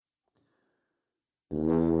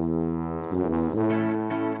Welcome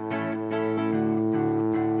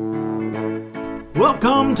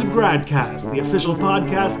to GradCast, the official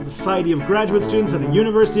podcast of the Society of Graduate Students at the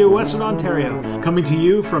University of Western Ontario. Coming to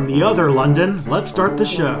you from the other London, let's start the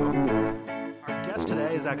show. Our guest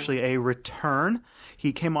today is actually a return.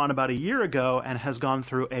 He came on about a year ago and has gone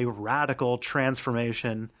through a radical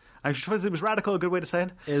transformation. Was radical a good way to say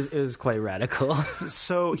it? It was quite radical.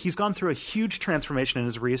 So he's gone through a huge transformation in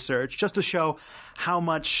his research just to show how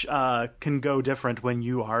much can go different when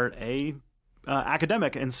you are a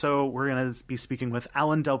academic. And so we're going to be speaking with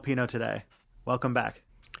Alan Del Pino today. Welcome back.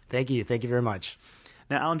 Thank you. Thank you very much.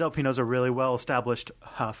 Now, Alan Del Pino is a really well-established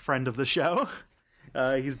friend of the show.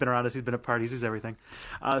 He's been around us. He's been at parties. He's everything.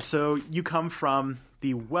 So you come from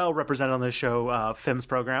the well-represented on this show FIMS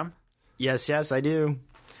program. Yes, I do.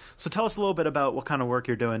 So tell us a little bit about what kind of work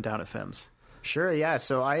you're doing down at FIMS. Sure, yeah.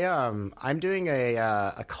 So I'm doing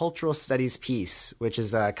a cultural studies piece, which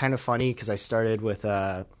is kind of funny because I started with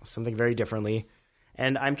something very differently.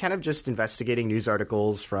 And I'm kind of just investigating news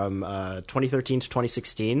articles from 2013 to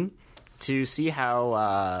 2016 to see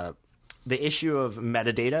how the issue of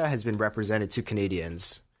metadata has been represented to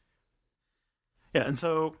Canadians. Yeah, and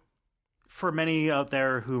so for many out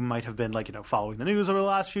there who might have been following the news over the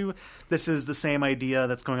last few, this is the same idea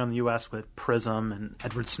that's going on in the US with PRISM and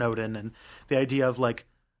Edward Snowden, and the idea of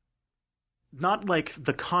not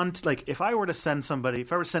if I were to send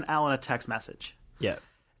Alan a text message. Yeah.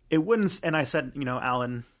 It wouldn't, and I said,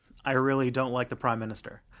 Alan, I really don't like the Prime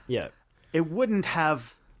Minister. Yeah. It wouldn't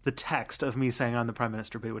have the text of me saying I'm the Prime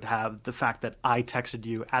Minister, but it would have the fact that I texted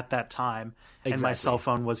you at that time, exactly. And my cell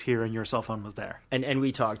phone was here and your cell phone was there. And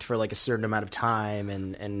we talked for a certain amount of time,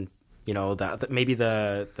 and maybe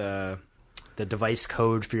the device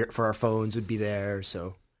code for our phones would be there,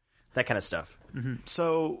 so that kind of stuff. Mm-hmm.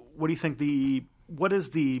 So what do you think what is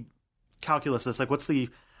the calculus of this? What's the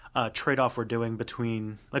trade-off we're doing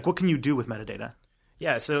between, what can you do with metadata?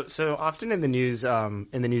 Yeah, so often in the news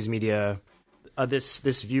media,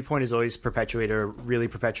 this viewpoint is always really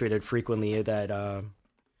perpetuated frequently that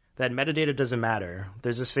metadata doesn't matter.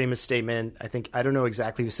 There's this famous statement, I don't know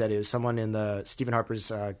exactly who said it was someone in the Stephen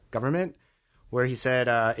Harper's government, where he said,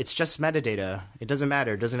 it's just metadata. It doesn't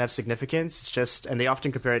matter. It doesn't have significance. It's just, and they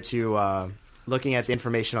often compare it to looking at the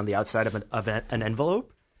information on the outside of an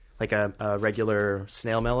envelope, like a regular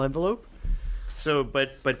snail mail envelope. So,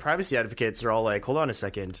 but privacy advocates are all like, hold on a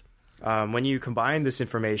second. When you combine this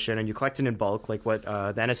information and you collect it in bulk, like what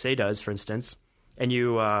the NSA does, for instance, and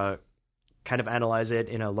you kind of analyze it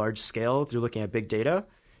in a large scale through looking at big data,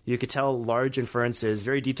 you could tell large inferences,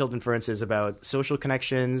 very detailed inferences about social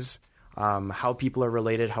connections, how people are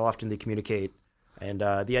related, how often they communicate. And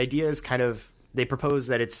the idea is they propose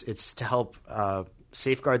that it's to help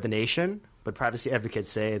safeguard the nation, but privacy advocates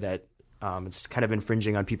say that it's kind of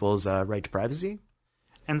infringing on people's right to privacy.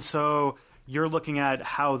 And so you're looking at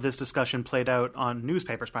how this discussion played out on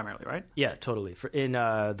newspapers primarily, right? Yeah, totally. In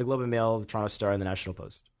the Globe and Mail, the Toronto Star, and the National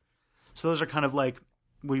Post. So those are kind of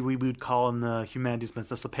we would call in the humanities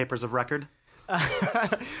business the papers of record?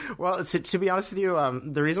 Well, to be honest with you,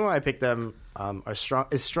 the reason why I picked them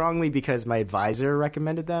is strongly because my advisor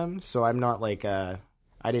recommended them. So I'm not I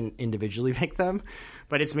didn't individually pick them,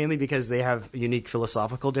 but it's mainly because they have unique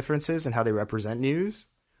philosophical differences in how they represent news.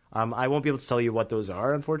 I won't be able to tell you what those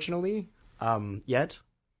are, unfortunately, yet.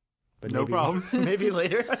 But no problem. Maybe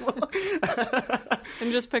later I will.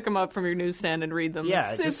 And just pick them up from your newsstand and read them.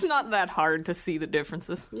 Yeah, it's not that hard to see the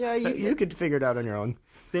differences. Yeah, you could figure it out on your own.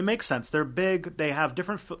 They make sense. They're big. They have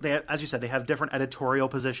different. As you said, they have different editorial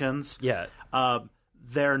positions. Yeah.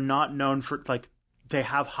 They're not known for they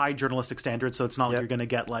have high journalistic standards, so it's not like you're going to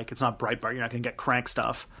get it's not Breitbart. You're not going to get crank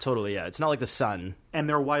stuff. Totally. Yeah. It's not like The Sun. And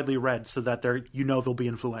they're widely read, so that they'll be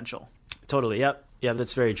influential. Totally. Yep. Yeah,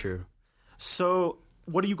 that's very true. So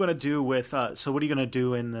what are you going to do with? So what are you going to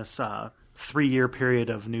do in this 3-year period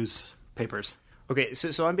of newspapers? Okay,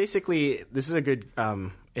 so I'm basically, this is a good,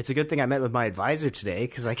 it's a good thing I met with my advisor today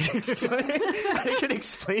because I can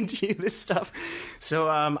explain to you this stuff. So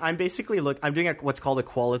I'm basically I'm doing what's called a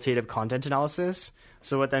qualitative content analysis.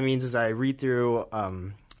 So what that means is I read through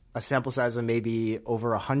a sample size of maybe over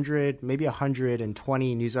 100, maybe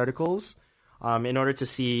 120 news articles in order to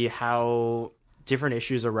see how different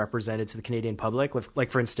issues are represented to the Canadian public. Like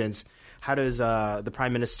for instance, how does the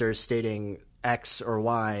Prime Minister stating X or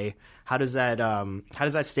Y, how does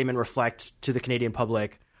that statement reflect to the Canadian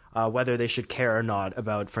public whether they should care or not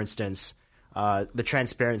about, for instance, the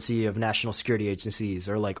transparency of national security agencies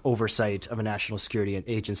or oversight of a national security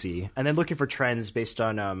agency, and then looking for trends based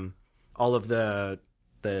on all of the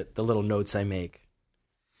little notes I make.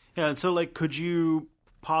 Yeah, and so could you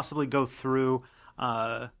possibly go through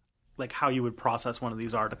like how you would process one of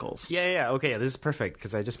these articles. Yeah. Okay, this is perfect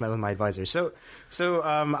because I just met with my advisor. So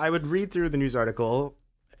I would read through the news article,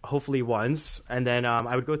 hopefully once, and then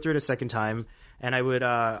I would go through it a second time, and I would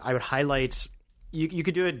highlight. You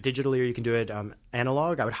could do it digitally or you can do it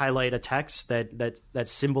analog. I would highlight a text that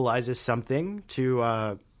symbolizes something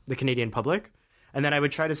to the Canadian public, and then I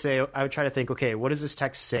would try to think, okay, what does this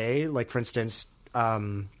text say? Like, for instance,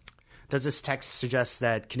 does this text suggest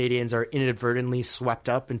that Canadians are inadvertently swept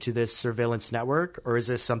up into this surveillance network, or is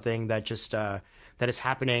this something that just that is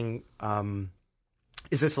happening?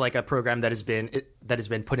 Is this like a program that has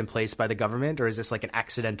been put in place by the government, or is this like an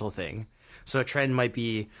accidental thing? So a trend might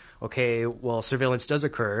be, okay, well, surveillance does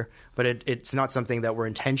occur, but it's not something that we're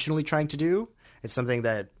intentionally trying to do. It's something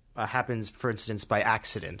that happens, for instance, by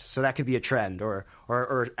accident. So that could be a trend, or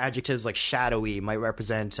adjectives like shadowy might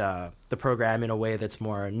represent the program in a way that's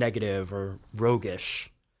more negative or roguish.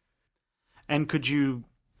 And could you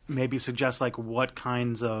maybe suggest like what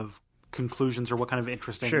kinds of conclusions or what kind of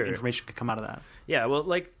interesting information could come out of that? Yeah, well,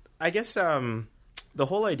 like, I guess the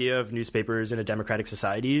whole idea of newspapers in a democratic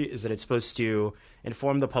society is that it's supposed to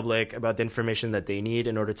inform the public about the information that they need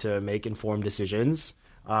in order to make informed decisions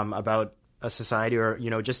about a society, or, you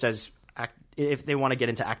know, just as if they want to get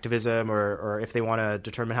into activism or if they want to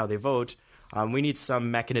determine how they vote, we need some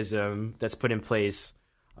mechanism that's put in place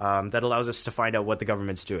that allows us to find out what the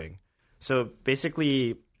government's doing. So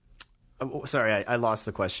basically, sorry, I lost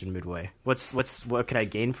the question midway. What can I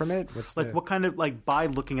gain from it? What kind of, like, by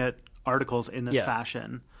looking at articles in this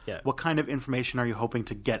fashion, what kind of information are you hoping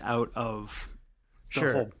to get out of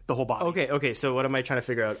the whole body? Okay. So what am I trying to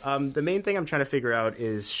figure out? The main thing I'm trying to figure out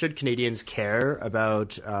is, should Canadians care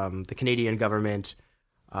about the Canadian government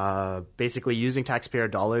basically using taxpayer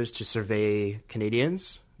dollars to survey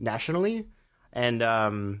Canadians nationally,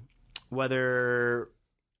 and whether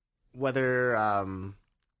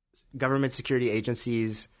government security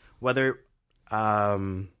agencies,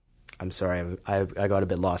 I'm sorry, I got a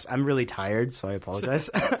bit lost. I'm really tired, so I apologize.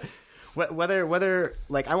 whether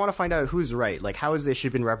like, I want to find out who's right. Like, how has this issue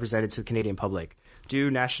been represented to the Canadian public? Do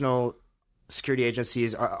national security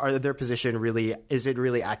agencies, are their position really, is it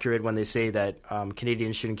really accurate when they say that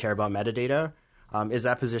Canadians shouldn't care about metadata? Is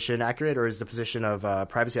that position accurate, or is the position of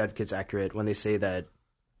privacy advocates accurate when they say that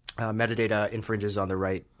metadata infringes on the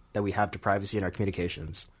right that we have to privacy in our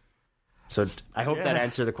communications? So I hope that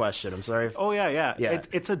answered the question. I'm sorry. Yeah.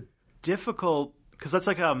 It's a difficult, because that's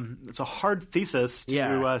like it's a hard thesis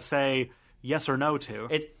to say yes or no to.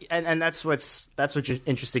 And that's what's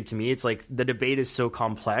interesting to me. It's like the debate is so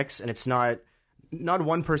complex, and it's not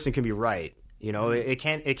one person can be right. You know, it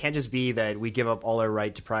can't just be that we give up all our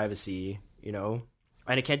right to privacy. You know,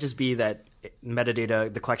 and it can't just be that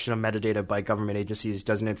metadata, the collection of metadata by government agencies,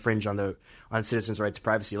 doesn't infringe on citizens' right to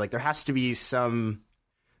privacy. Like, there has to be some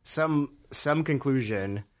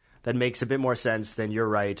conclusion that makes a bit more sense than you're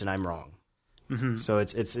right and I'm wrong. Mm-hmm. So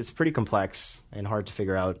it's pretty complex and hard to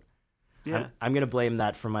figure out. Yeah. I'm going to blame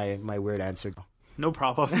that for my weird answer. No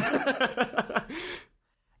problem.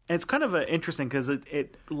 And it's kind of interesting because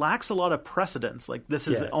it lacks a lot of precedence. Like, this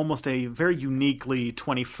is almost a very uniquely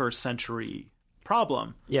 21st century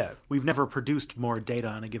problem. Yeah. We've never produced more data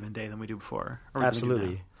on a given day than we do before.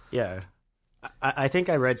 Absolutely. Yeah. I think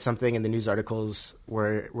I read something in the news articles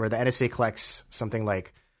where the NSA collects something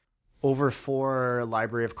like over 4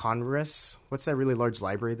 Library of Congress. What's that really large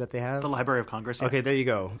library that they have? The Library of Congress. Yeah. Okay, there you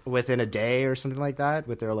go. Within a day or something like that,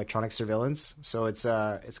 with their electronic surveillance. So it's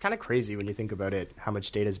kind of crazy when you think about it, how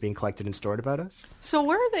much data is being collected and stored about us. So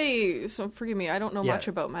where are they? So forgive me, I don't know much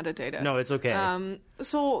about metadata. No, it's okay.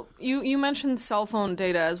 So you mentioned cell phone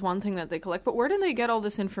data as one thing that they collect, but where do they get all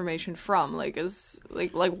this information from? Like,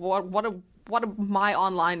 what my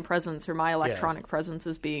online presence or my electronic presence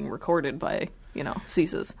is being recorded by,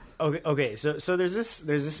 CSIS. Okay. So there's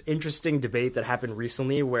this interesting debate that happened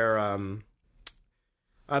recently where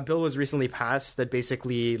a bill was recently passed that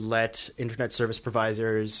basically let internet service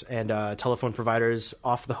providers and telephone providers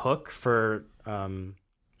off the hook for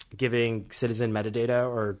giving citizen metadata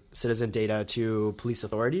or citizen data to police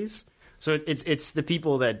authorities. So it's the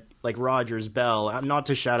people that, like Rogers, Bell, not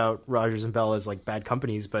to shout out Rogers and Bell as like bad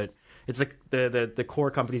companies, but it's like the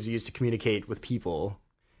core companies we use to communicate with people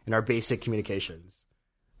in our basic communications.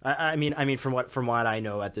 I mean, from what I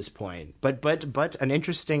know at this point. But an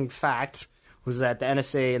interesting fact was that the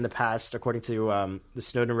NSA in the past, according to the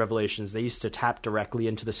Snowden revelations, they used to tap directly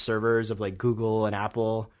into the servers of like Google and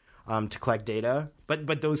Apple to collect data.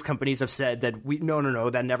 But those companies have said that no,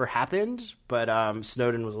 that never happened. But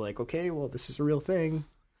Snowden was like, okay, well, this is a real thing.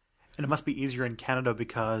 And it must be easier in Canada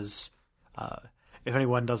because if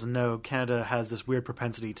anyone doesn't know, Canada has this weird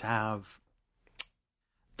propensity to have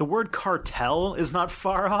the word cartel is not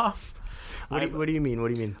far off. What do you mean?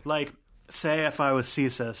 What do you mean? Like, say if I was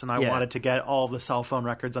CSIS and I wanted to get all the cell phone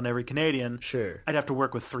records on every Canadian, Sure. I'd have to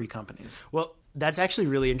work with 3 companies. Well, that's actually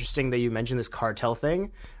really interesting that you mentioned this cartel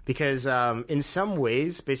thing, because in some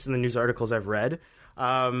ways, based on the news articles I've read,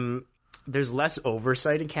 there's less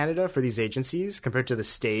oversight in Canada for these agencies compared to the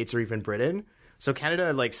States or even Britain. So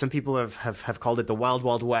Canada, like some people have called it the wild,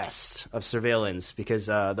 wild west of surveillance, because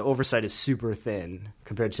the oversight is super thin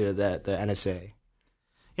compared to the NSA.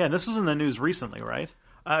 Yeah, this was in the news recently, right?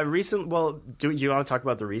 Well, do you want to talk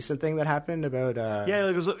about the recent thing that happened about? Yeah,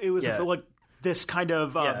 it was like this kind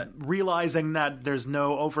of realizing that there's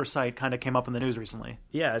no oversight kind of came up in the news recently.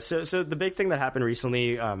 Yeah, so the big thing that happened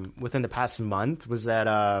recently within the past month was that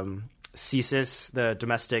CSIS, the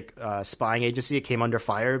domestic spying agency, came under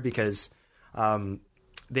fire because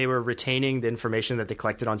they were retaining the information that they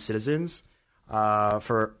collected on citizens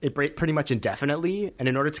for pretty much indefinitely. And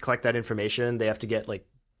in order to collect that information, they have to get like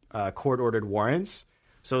court-ordered warrants.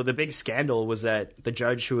 So the big scandal was that the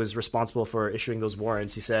judge who was responsible for issuing those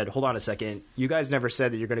warrants, he said, hold on a second, you guys never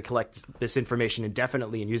said that you're going to collect this information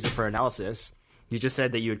indefinitely and use it for analysis. You just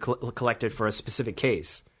said that you would collect it for a specific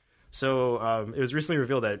case. So it was recently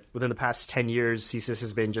revealed that within the past 10 years, CSIS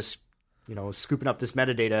has been just, scooping up this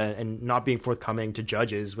metadata and not being forthcoming to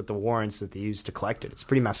judges with the warrants that they use to collect it. It's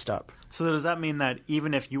pretty messed up. So does that mean that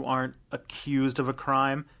even if you aren't accused of a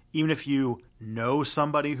crime, even if you know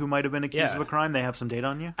somebody who might have been accused of a crime, they have some data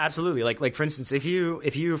on you? Absolutely. Like for instance, if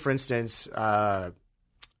you for instance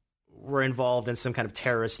were involved in some kind of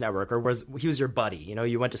terrorist network, or he was your buddy,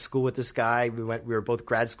 you went to school with this guy, we were both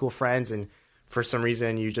grad school friends, and for some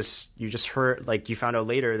reason you just heard, like, you found out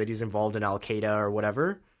later that he's involved in Al Qaeda or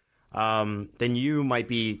whatever, then you might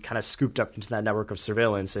be kind of scooped up into that network of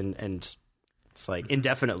surveillance and it's like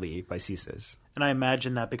indefinitely by CSIS. And I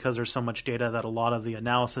imagine that because there's so much data that a lot of the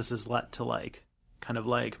analysis is let to like kind of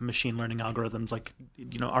like machine learning algorithms, like,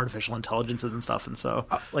 artificial intelligences and stuff. And so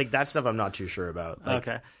like that stuff I'm not too sure about.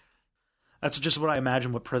 Okay. That's just what I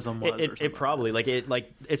imagine what Prism was. It probably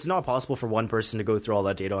it's not possible for one person to go through all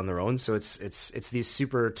that data on their own. So it's these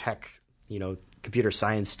super tech, computer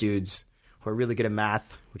science dudes who are really good at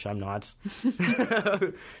math, which I'm not,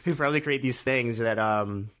 who probably create these things that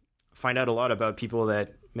find out a lot about people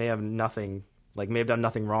that may have done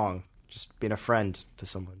nothing wrong, just being a friend to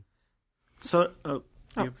someone. So,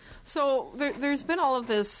 So there's been all of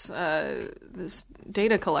this this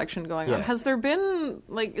data collection going on. Has there been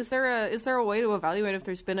is there a way to evaluate if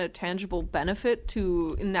there's been a tangible benefit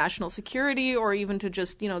to national security or even to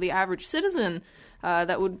just the average citizen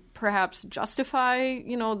that would perhaps justify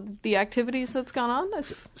the activities that's gone on?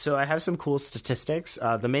 So I have some cool statistics.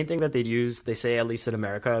 The main thing that they say, at least in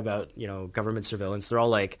America, about government surveillance, they're all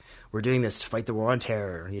like, we're doing this to fight the war on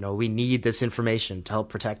terror. We need this information to help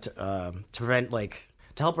protect,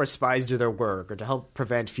 to help our spies do their work, or to help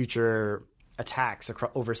prevent future attacks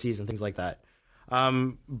overseas and things like that.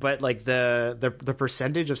 But like the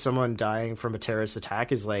percentage of someone dying from a terrorist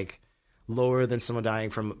attack is like lower than someone dying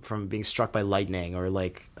from being struck by lightning or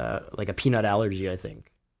like a peanut allergy, I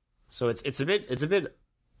think. So it's a bit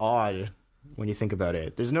odd when you think about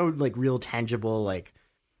it. There's no like real tangible like,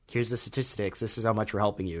 here's the statistics, this is how much we're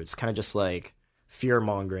helping you. It's kind of just like fear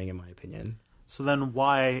mongering, in my opinion. So then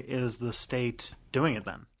why is the state doing it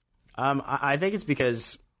then? I think it's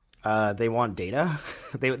because they want data.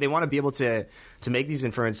 They want to be able to make these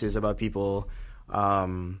inferences about people,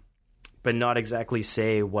 but not exactly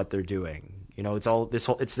say what they're doing.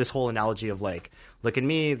 It's this whole analogy of like, look at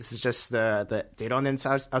me, this is just the data on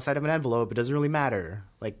the outside of an envelope. It doesn't really matter.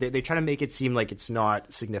 Like they try to make it seem like it's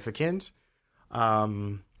not significant,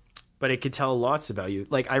 but it could tell lots about you.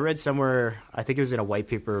 Like I read somewhere, I think it was in a white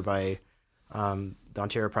paper by the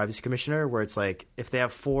Ontario Privacy Commissioner, where it's like if they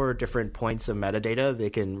have 4 different points of metadata, they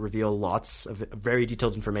can reveal lots of very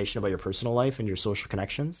detailed information about your personal life and your social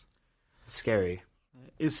connections. It's scary.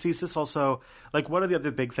 Is CSIS also, like, one of the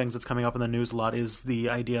other big things that's coming up in the news a lot is the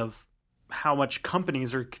idea of how much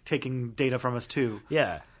companies are taking data from us too.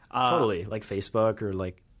 Yeah, totally. Like Facebook or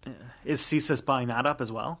like... Is CSIS buying that up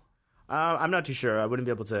as well? I'm not too sure. I wouldn't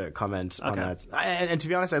be able to comment on that. And to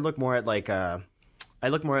be honest, I look more at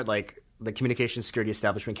the Communications Security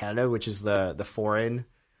Establishment Canada, which is the foreign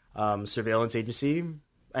surveillance agency,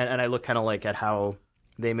 and I look kind of like at how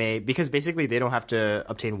they may, because basically they don't have to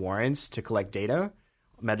obtain warrants to collect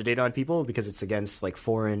metadata on people, because it's against like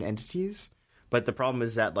foreign entities. But the problem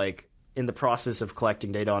is that like in the process of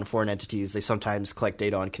collecting data on foreign entities, they sometimes collect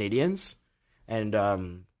data on Canadians, and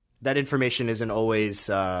that information isn't always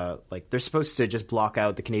like they're supposed to just block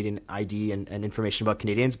out the Canadian ID and information about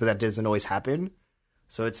Canadians, but that doesn't always happen.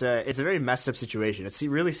 So it's a very messed up situation. It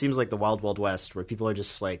really seems like the Wild Wild West, where people are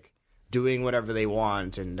just like doing whatever they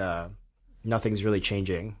want, and nothing's really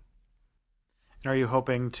changing. And are you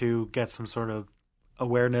hoping to get some sort of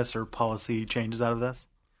awareness or policy changes out of this?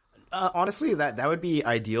 Honestly, that would be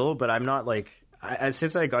ideal, but I'm not like...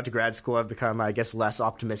 since I got to grad school, I've become, I guess, less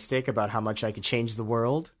optimistic about how much I could change the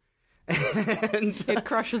world. And, it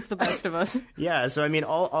crushes the best of us. Yeah, so I mean,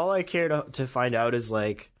 all I care to find out is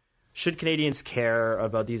like, should Canadians care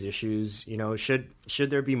about these issues? You know, should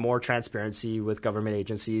there be more transparency with government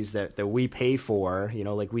agencies that we pay for? You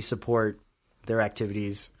know, like we support their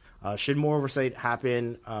activities. Should more oversight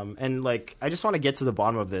happen? And like, I just want to get to the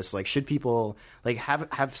bottom of this. Like, should people like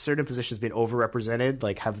have certain positions been overrepresented?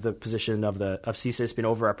 Like, have the position of CSIS been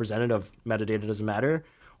overrepresented of metadata doesn't matter?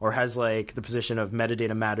 Or has like the position of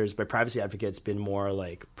metadata matters by privacy advocates been more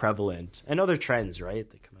like prevalent? And other trends, right?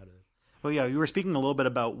 That come out of it. Well, yeah, you were speaking a little bit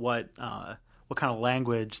about what kind of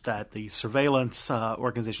language that the surveillance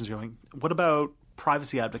organizations are using. What about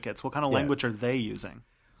privacy advocates? What kind of language are they using?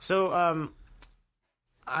 So,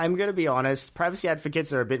 I'm gonna be honest. Privacy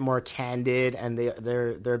advocates are a bit more candid, and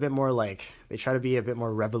they're a bit more like, they try to be a bit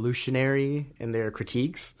more revolutionary in their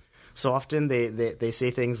critiques. So often they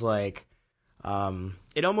say things like,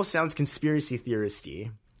 it almost sounds conspiracy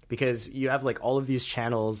theoristy, because you have like all of these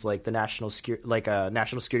channels, like the national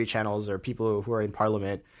security channels, or people who are in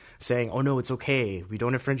parliament saying, "Oh no, it's okay. We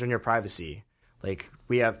don't infringe on your privacy. Like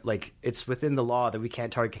we have like it's within the law that we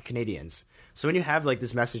can't target Canadians." So when you have like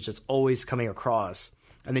this message that's always coming across,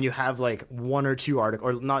 and then you have like one or two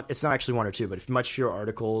articles, or not, it's not actually one or two, but much fewer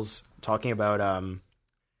articles talking about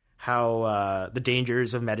how the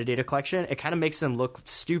dangers of metadata collection, it kind of makes them look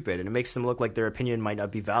stupid, and it makes them look like their opinion might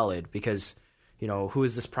not be valid, because, you know, who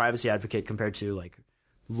is this privacy advocate compared to like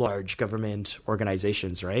large government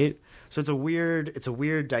organizations, right? So it's a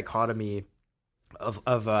weird dichotomy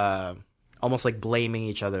of almost like blaming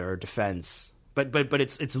each other or defense, but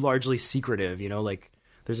it's largely secretive, you know, like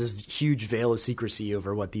there's this huge veil of secrecy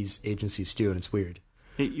over what these agencies do, and it's weird.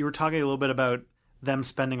 You were talking a little bit about them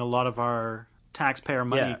spending a lot of our taxpayer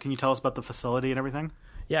money. Yeah. Can you tell us about the facility and everything?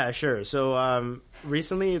 Yeah, sure. So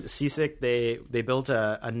recently, CSIC they built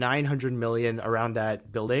a $900 million around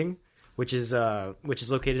that building, which is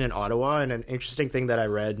located in Ottawa. And an interesting thing that I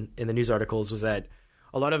read in the news articles was that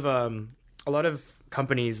a lot of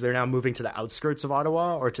companies, they're now moving to the outskirts of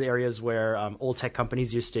Ottawa, or to the areas where old tech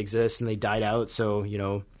companies used to exist and they died out. So, you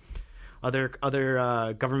know, other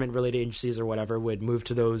government related agencies or whatever would move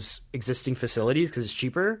to those existing facilities because it's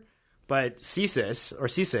cheaper. But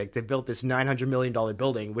CSIC, they built this $900 million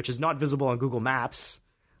building, which is not visible on Google Maps,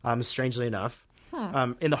 strangely enough,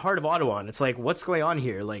 in the heart of Ottawa. And it's like, what's going on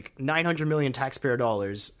here? Like $900 million taxpayer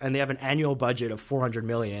dollars, and they have an annual budget of $400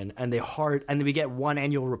 million, and then we get one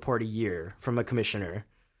annual report a year from a commissioner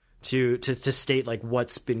to state like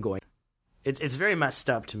what's been going on. It's very messed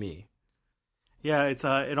up to me. Yeah,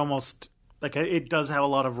 it almost like it does have a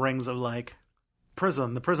lot of rings of like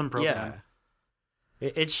the prison program. Yeah.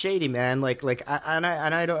 It's shady, man. I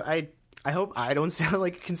hope I don't sound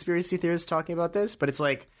like a conspiracy theorist talking about this, but it's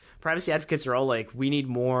like privacy advocates are all like, we need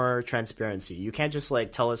more transparency. You can't just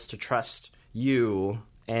like tell us to trust you,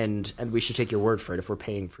 and we should take your word for it if we're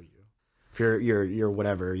paying for you. If you're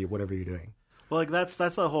whatever you're doing. Well, like that's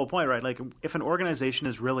the whole point, right? Like if an organization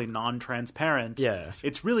is really non-transparent, yeah,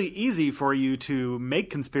 it's really easy for you to make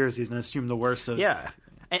conspiracies and assume the worst of. Yeah.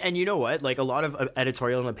 And you know what? Like a lot of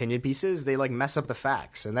editorial and opinion pieces, they like mess up the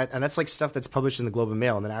facts, and that's like stuff that's published in the Globe and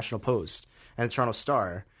Mail and the National Post and the Toronto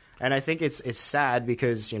Star. And I think it's sad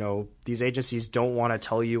because, you know, these agencies don't want to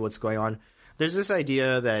tell you what's going on. There's this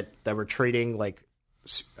idea that we're trading like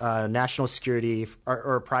national security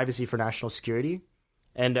or privacy for national security,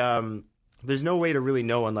 and there's no way to really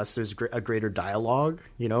know unless there's a greater dialogue,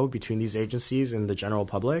 you know, between these agencies and the general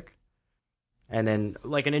public. And then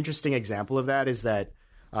like an interesting example of that is that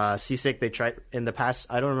CSIC, they tried in the past,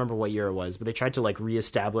 I don't remember what year it was, but they tried to like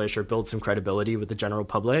reestablish or build some credibility with the general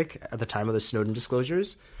public at the time of the Snowden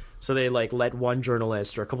disclosures. So they like let one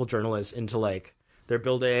journalist or a couple journalists into like their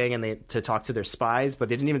building and to talk to their spies, but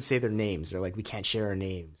they didn't even say their names. They're like, we can't share our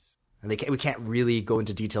names, and we can't really go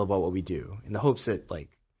into detail about what we do, in the hopes that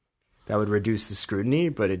like that would reduce the scrutiny,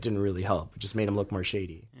 but it didn't really help. It just made them look more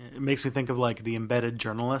shady. It makes me think of like the embedded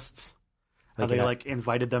journalists. How they like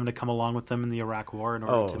invited them to come along with them in the Iraq War in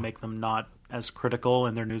order to make them not as critical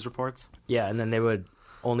in their news reports. Yeah, and then they would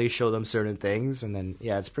only show them certain things, and then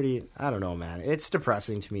it's pretty. I don't know, man. It's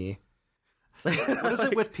depressing to me. What is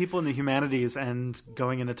it with people in the humanities and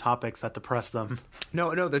going into topics that depress them?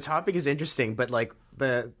 No, the topic is interesting, but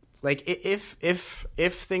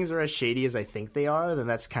if things are as shady as I think they are, then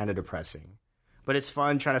that's kind of depressing. but it's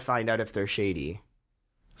fun trying to find out if they're shady.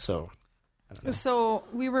 So, I don't know. So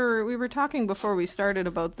we were talking before we started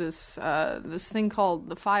about this this thing called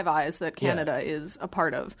the Five Eyes that Canada is a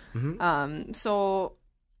part of. So,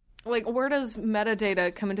 like, where does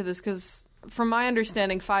metadata come into this? Because from my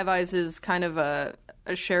understanding, Five Eyes is kind of a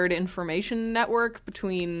shared information network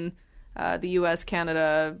between the U.S.,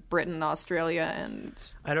 Canada, Britain, Australia, and...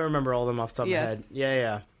 I don't remember all of them off the top of my head.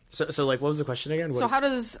 Yeah. So like, what was the question again? How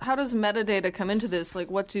does metadata come into this? Like,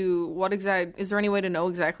 is there any way to know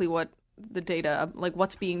exactly what the data, like,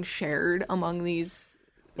 what's being shared among these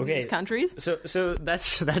countries? So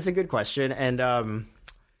that's a good question, and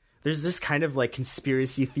there's this kind of like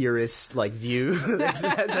conspiracy theorist like view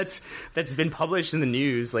that's been published in the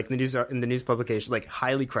news, like in the news publications, like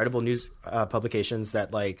highly credible news publications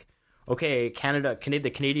that like, okay,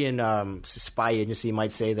 the Canadian spy agency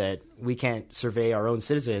might say that we can't survey our own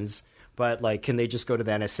citizens, but like, can they just go to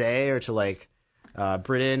the NSA or to like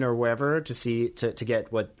Britain or wherever to see to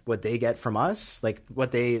get what they get from us, like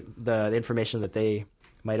what the information that they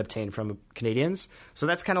might obtain from Canadians? So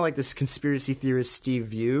that's kind of like this conspiracy theorist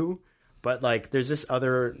view, but like there's this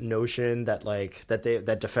other notion that like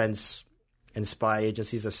that defense and spy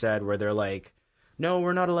agencies have said, where they're like, no,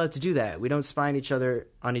 we're not allowed to do that. We don't spy on each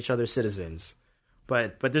other's citizens.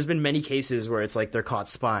 But there's been many cases where it's like they're caught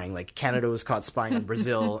spying. Like Canada was caught spying on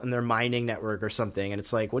Brazil and their mining network or something. And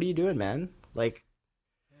it's like, what are you doing, man? Like,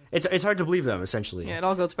 it's hard to believe them, essentially. Yeah, it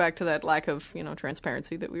all goes back to that lack of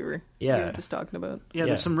transparency that we were just talking about. Yeah,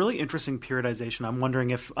 there's some really interesting periodization. I'm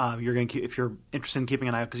wondering if you're interested in keeping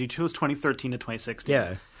an eye out, because you chose 2013 to 2016.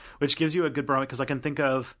 Yeah, which gives you a good barometer, because I can think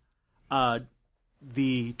of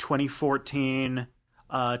the 2014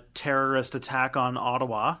 terrorist attack on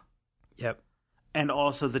Ottawa. Yep. And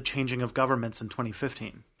also the changing of governments in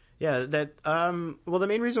 2015. Yeah, that well, the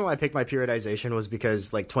main reason why I picked my periodization was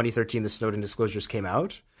because like 2013 the Snowden disclosures came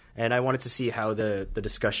out, and I wanted to see how the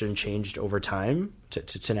discussion changed over time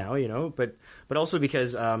to now, but also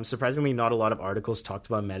because surprisingly not a lot of articles talked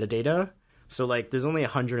about metadata. So like there's only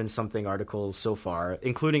 100 and something articles so far,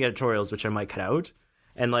 including editorials, which I might cut out.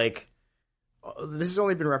 And like this has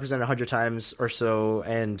only been represented 100 times or so,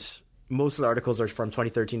 and most of the articles are from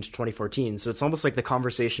 2013 to 2014. So it's almost like the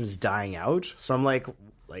conversation is dying out. So I'm like,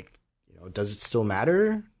 does it still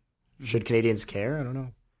matter? Should Canadians care? I don't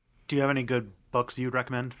know. Do you have any good books you'd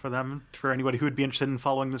recommend for anybody who would be interested in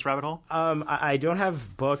following this rabbit hole? I don't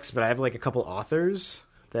have books, but I have like a couple authors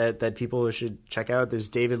that people should check out. There's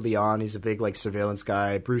David Leon. He's a big like surveillance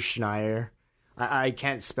guy. Bruce Schneier. I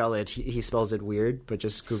can't spell it. He spells it weird, but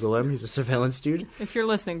just Google him. He's a surveillance dude. If you're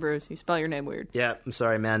listening, Bruce, you spell your name weird. Yeah, I'm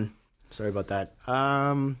sorry, man. Sorry about that.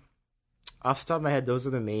 Off the top of my head, those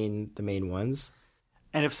are the main ones.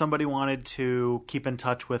 And if somebody wanted to keep in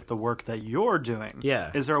touch with the work that you're doing,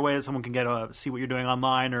 is there a way that someone can see what you're doing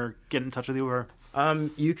online or get in touch with you? Or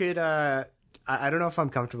you could. I don't know if I'm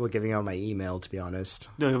comfortable giving out my email, to be honest.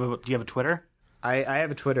 Do you have a Twitter? I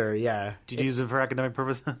have a Twitter. Yeah. Did you use it for academic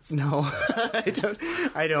purposes? No, I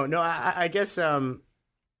don't. No, I guess reach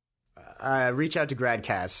out to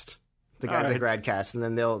Gradcast. The guys at Gradcast, and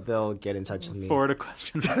then they'll get in touch with me. Forward a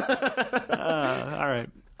question. All right.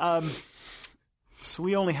 So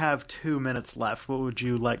we only have 2 minutes left. What would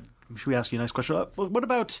you like? Should we ask you a nice question? What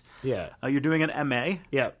about? Yeah. You're doing an MA.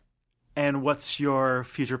 Yeah. And what's your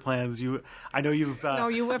future plans? I know you've. No,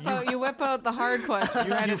 you whip out the hard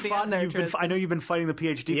question. I know you've been fighting the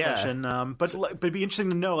PhD question. But it'd be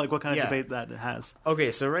interesting to know like what kind of debate that it has.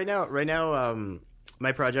 Okay, so right now,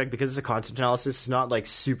 my project, because it's a content analysis, is not like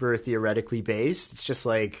super theoretically based. It's just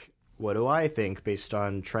like, what do I think based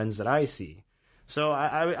on trends that I see? So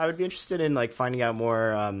I would be interested in like finding out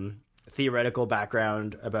more theoretical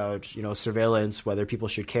background about surveillance, whether people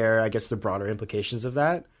should care. I guess the broader implications of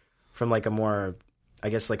that, from like a more, I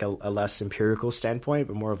guess like a less empirical standpoint,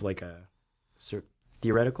 but more of like a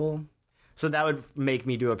theoretical. So that would make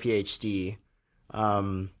me do a PhD.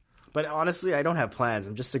 But honestly, I don't have plans.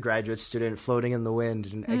 I'm just a graduate student floating in the wind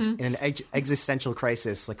in an existential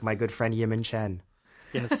crisis, like my good friend Yimin Chen.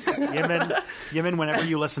 Yes, Yimin. Whenever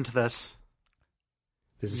you listen to this,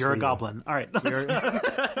 you're a goblin. All right, let's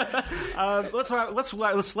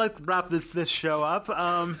wrap this show up.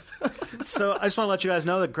 So I just want to let you guys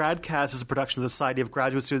know that GradCast is a production of the Society of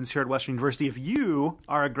Graduate Students here at Western University. If you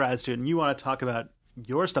are a grad student and you want to talk about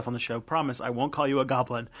your stuff on the show, promise I won't call you a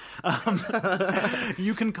goblin.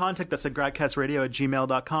 You can contact us at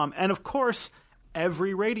gradcastradio@gmail.com. And of course,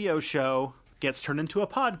 every radio show gets turned into a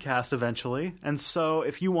podcast eventually. And so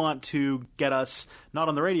if you want to get us not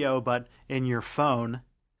on the radio, but in your phone,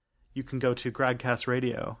 you can go to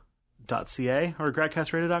gradcastradio.ca or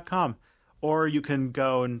gradcastradio.com. Or you can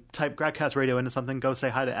go and type Gradcast Radio into something. Go say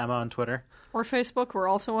hi to Emma on Twitter. Or Facebook. We're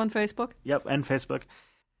also on Facebook. Yep, and Facebook.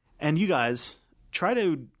 And you guys, try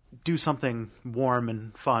to do something warm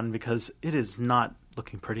and fun because it is not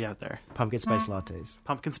looking pretty out there. Pumpkin spice lattes.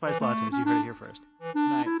 Pumpkin spice lattes. You heard it here first. Good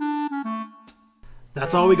night.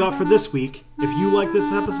 That's all we got for this week. If you like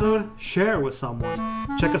this episode, share it with someone.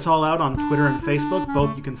 Check us all out on Twitter and Facebook.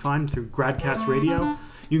 Both you can find through Gradcast Radio.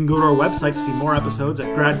 You can go to our website to see more episodes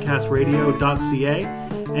at gradcastradio.ca.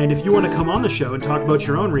 And if you want to come on the show and talk about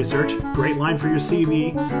your own research, great line for your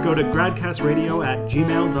CV, go to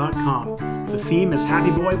gradcastradio@gmail.com. The theme is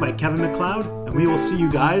Happy Boy by Kevin MacLeod, and we will see you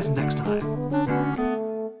guys next time.